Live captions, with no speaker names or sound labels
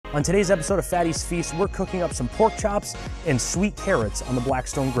On today's episode of Fatty's Feast, we're cooking up some pork chops and sweet carrots on the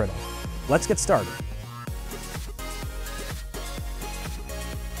BLACKSTONE griddle. Let's get started.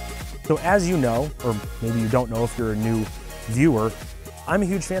 So as you know, or maybe you don't know if you're a new viewer, I'm a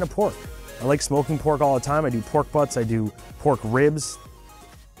huge fan of pork. I like smoking pork all the time. I do pork butts, I do pork ribs,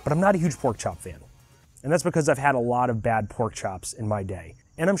 but I'm not a huge pork chop fan. And that's because I've had a lot of bad pork chops in my day.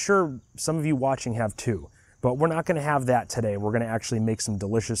 And I'm sure some of you watching have too. But we're not gonna have that today. We're gonna actually make some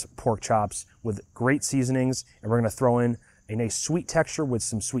delicious pork chops with great seasonings, and we're gonna throw in a nice sweet texture with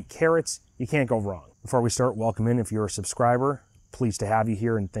some sweet carrots. You can't go wrong. Before we start, welcome in if you're a subscriber. Pleased to have you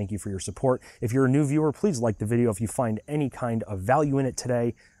here and thank you for your support. If you're a new viewer, please like the video if you find any kind of value in it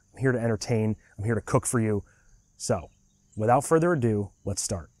today. I'm here to entertain, I'm here to cook for you. So, without further ado, let's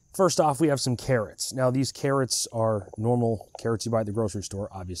start. First off, we have some carrots. Now these carrots are normal carrots you buy at the grocery store,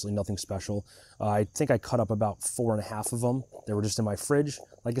 obviously, nothing special. I think I cut up about 4.5 of them. They were just in my fridge.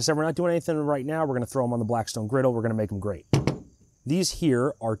 Like I said, we're not doing anything right now. We're gonna throw them on the BLACKSTONE griddle. We're gonna make them great. These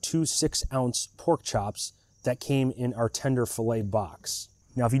here are 2 6-ounce pork chops that came in our tender filet box.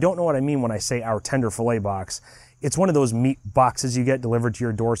 Now, if you don't know what I mean when I say our tender filet box, it's one of those meat boxes you get delivered to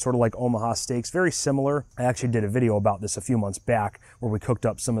your door, sort of like Omaha steaks, very similar. I actually did a video about this a few months back where we cooked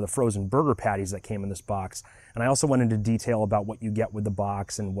up some of the frozen burger patties that came in this box. And I also went into detail about what you get with the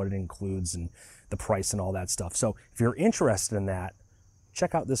box and what it includes and the price and all that stuff. So if you're interested in that,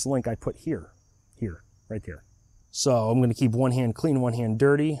 check out this link I put here, right there. So I'm gonna keep one hand clean, one hand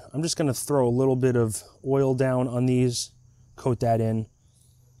dirty. I'm just gonna throw a little bit of oil down on these, coat that in.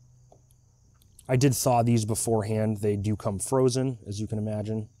 I did thaw these beforehand. They do come frozen, as you can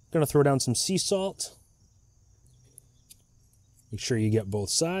imagine. I'm gonna throw down some sea salt. Make sure you get both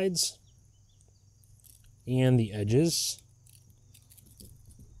sides and the edges,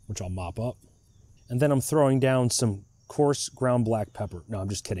 which I'll mop up. And then I'm throwing down some coarse ground black pepper. No, I'm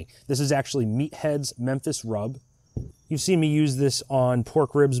just kidding. This is actually Meatheads Memphis Rub. You've seen me use this on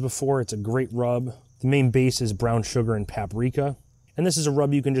pork ribs before. It's a great rub. The main base is brown sugar and paprika. And this is a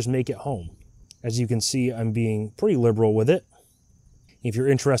rub you can just make at home. As you can see, I'm being pretty liberal with it. If you're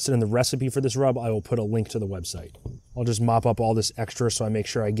interested in the recipe for this rub, I will put a link to the website. I'll just mop up all this extra so I make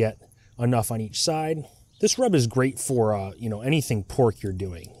sure I get enough on each side. This rub is great for anything pork you're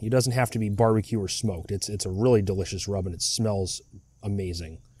doing. It doesn't have to be barbecue or smoked. It's a really delicious rub and it smells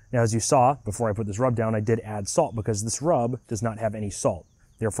amazing. Now, as you saw, before I put this rub down, I did add salt because this rub does not have any salt.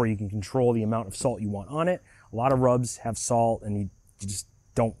 Therefore, you can control the amount of salt you want on it. A lot of rubs have salt and you just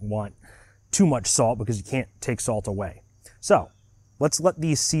don't want too much salt because you can't take salt away. So let's let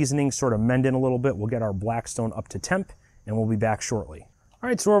these seasonings sort of mend in a little bit. We'll get our BLACKSTONE up to temp and we'll be back shortly. All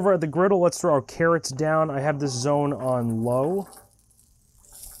right, so over at the griddle, let's throw our carrots down. I have this zone on low.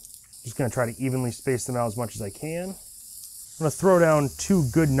 Just gonna try to evenly space them out as much as I can. I'm gonna throw down 2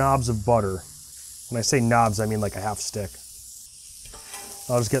 good knobs of butter. When I say knobs, I mean like a half stick.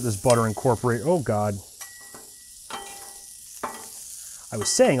 I'll just get this butter incorporated. Oh God. I was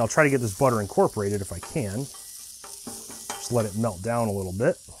saying I'll try to get this butter incorporated if I can. Just let it melt down a little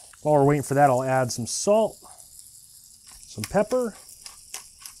bit. While we're waiting for that, I'll add some salt, some pepper,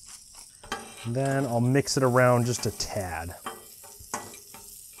 and then I'll mix it around just a tad.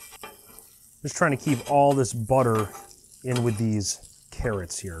 Just trying to keep all this butter in with these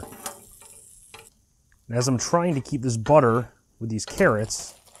carrots here. And as I'm trying to keep this butter with these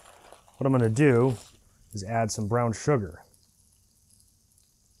carrots, what I'm gonna do is add some brown sugar.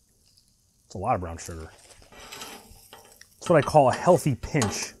 It's a lot of brown sugar. It's what I call a healthy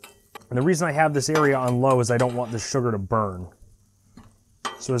pinch. And the reason I have this area on low is I don't want the sugar to burn.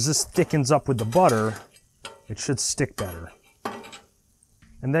 So as this thickens up with the butter, it should stick better.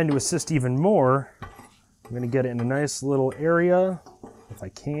 And then to assist even more, I'm gonna get it in a nice little area, if I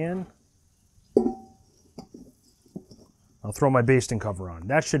can. I'll throw my basting cover on.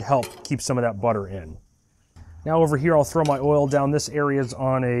 That should help keep some of that butter in. Now over here, I'll throw my oil down. This area is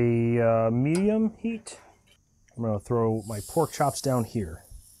on a medium heat. I'm gonna throw my pork chops down here.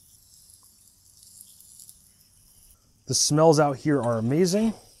 The smells out here are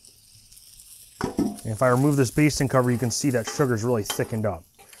amazing. And if I remove this basting cover, you can see that sugar's really thickened up.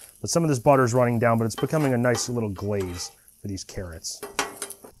 But some of this butter's running down, but it's becoming a nice little glaze for these carrots.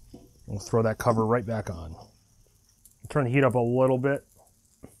 I'll throw that cover right back on. Turn the heat up a little bit.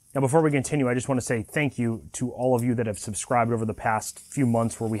 Now, before we continue, I just want to say thank you to all of you that have subscribed over the past few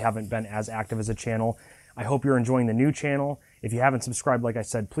months where we haven't been as active as a channel. I hope you're enjoying the new channel. If you haven't subscribed, like I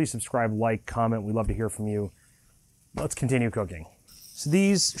said, please subscribe, like, comment. We'd love to hear from you. Let's continue cooking. So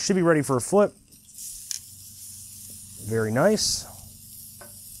these should be ready for a flip. Very nice.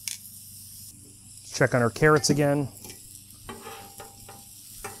 Check on our carrots again.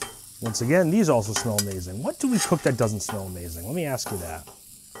 Once again, these also smell amazing. What do we cook that doesn't smell amazing? Let me ask you that.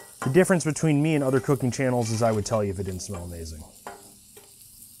 The difference between me and other cooking channels is I would tell you if it didn't smell amazing.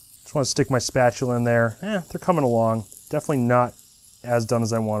 Just want to stick my spatula in there. They're coming along. Definitely not as done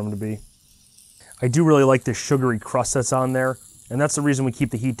as I want them to be. I do really like this sugary crust that's on there, and that's the reason we keep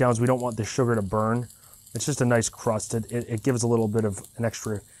the heat down, is we don't want the sugar to burn. It's just a nice crust. It gives a little bit of an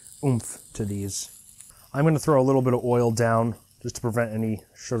extra oomph to these. I'm going to throw a little bit of oil down just to prevent any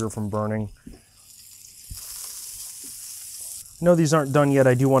sugar from burning. No, these aren't done yet.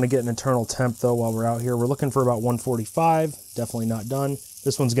 I do want to get an internal temp though while we're out here. We're looking for about 145. Definitely not done.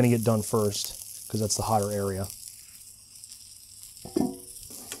 This one's going to get done first because that's the hotter area.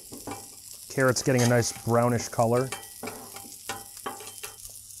 Carrot's getting a nice brownish color.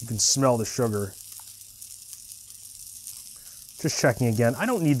 You can smell the sugar. Just checking again. I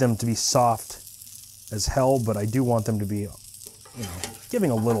don't need them to be soft as hell, but I do want them to be, you know,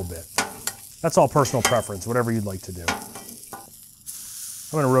 giving a little bit. That's all personal preference, whatever you'd like to do.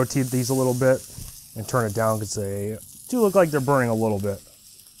 I'm going to rotate these a little bit and turn it down because they do look like they're burning a little bit.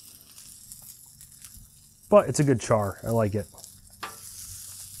 But it's a good char. I like it.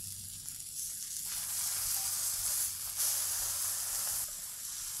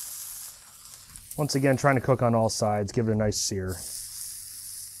 Once again, trying to cook on all sides, give it a nice sear.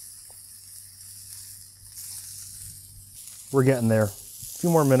 We're getting there. A few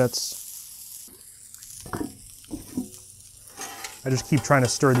more minutes. I just keep trying to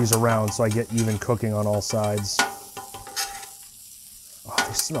stir these around so I get even cooking on all sides. Oh,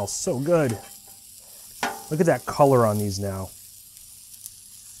 they smell so good. Look at that color on these now.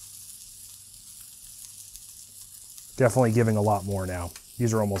 Definitely giving a lot more now.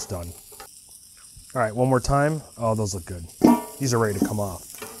 These are almost done. All right, one more time. Oh, those look good. These are ready to come off.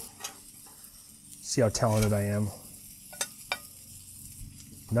 See how talented I am.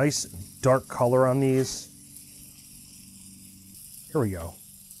 Nice dark color on these. Here we go.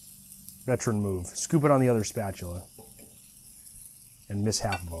 Veteran move. Scoop it on the other spatula. And miss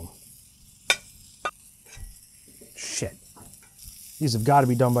half of them. Shit. These have got to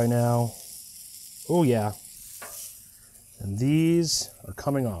be done by now. Oh yeah. And these are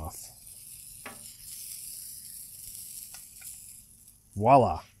coming off.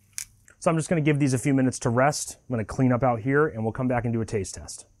 Voila. So I'm just going to give these a few minutes to rest. I'm going to clean up out here and we'll come back and do a taste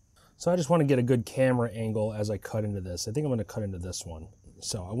test. So I just want to get a good camera angle as I cut into this. I think I'm going to cut into this one.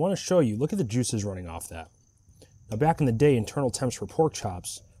 So I want to show you, look at the juices running off that. Now back in the day, internal temps for pork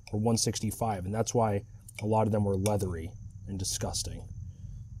chops were 165, and that's why a lot of them were leathery and disgusting.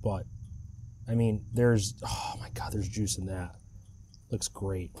 But, I mean, there's, oh my God, there's juice in that. Looks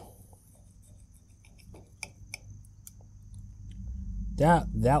great.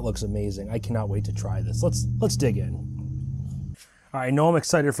 That looks amazing. I cannot wait to try this. Let's dig in. All right, I know I'm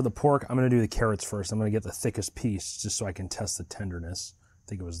excited for the pork. I'm gonna do the carrots first. I'm gonna get the thickest piece just so I can test the tenderness. I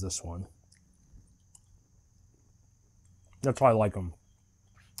think it was this one. That's why I like them.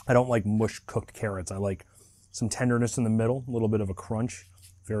 I don't like mush cooked carrots. I like some tenderness in the middle, a little bit of a crunch.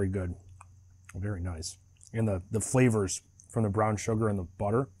 Very good, very nice. And the flavors from the brown sugar and the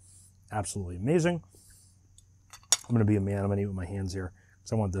butter, absolutely amazing. I'm gonna be a man, I'm gonna eat with my hands here,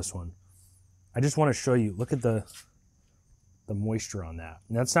 because I want this one. I just wanna show you, look at the moisture on that.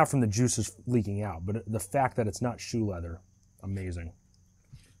 And that's not from the juices leaking out, but the fact that it's not shoe leather, amazing.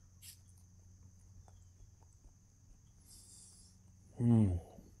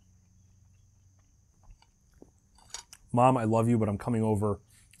 Mom, I love you, but I'm coming over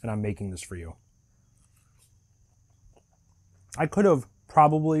and I'm making this for you. I could have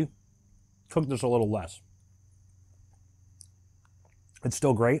probably cooked this a little less. It's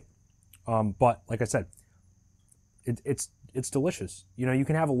still great, but like I said, it's delicious. You know, you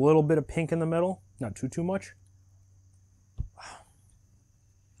can have a little bit of pink in the middle, not too much.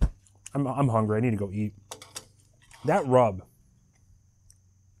 I'm hungry. I need to go eat. That rub,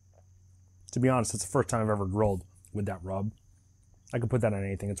 to be honest, it's the first time I've ever grilled with that rub. I could put that on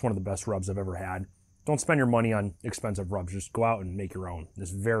anything. It's one of the best rubs I've ever had. Don't spend your money on expensive rubs. Just go out and make your own.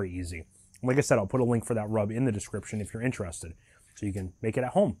 It's very easy. Like I said, I'll put a link for that rub in the description if you're interested, so you can make it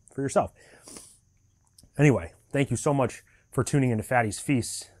at home for yourself. Anyway, thank you so much for tuning into Fatty's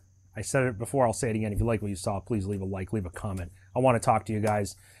Feast. I said it before, I'll say it again. If you like what you saw, please leave a like, leave a comment. I want to talk to you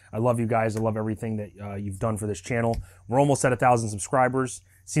guys. I love you guys. I love everything that you've done for this channel. We're almost at 1,000 subscribers.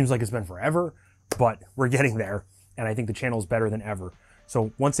 Seems like it's been forever, but we're getting there, and I think the channel is better than ever.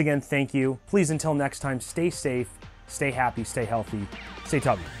 So once again, thank you. Please, until next time, stay safe, stay happy, stay healthy, stay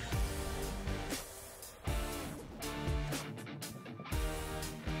tubby.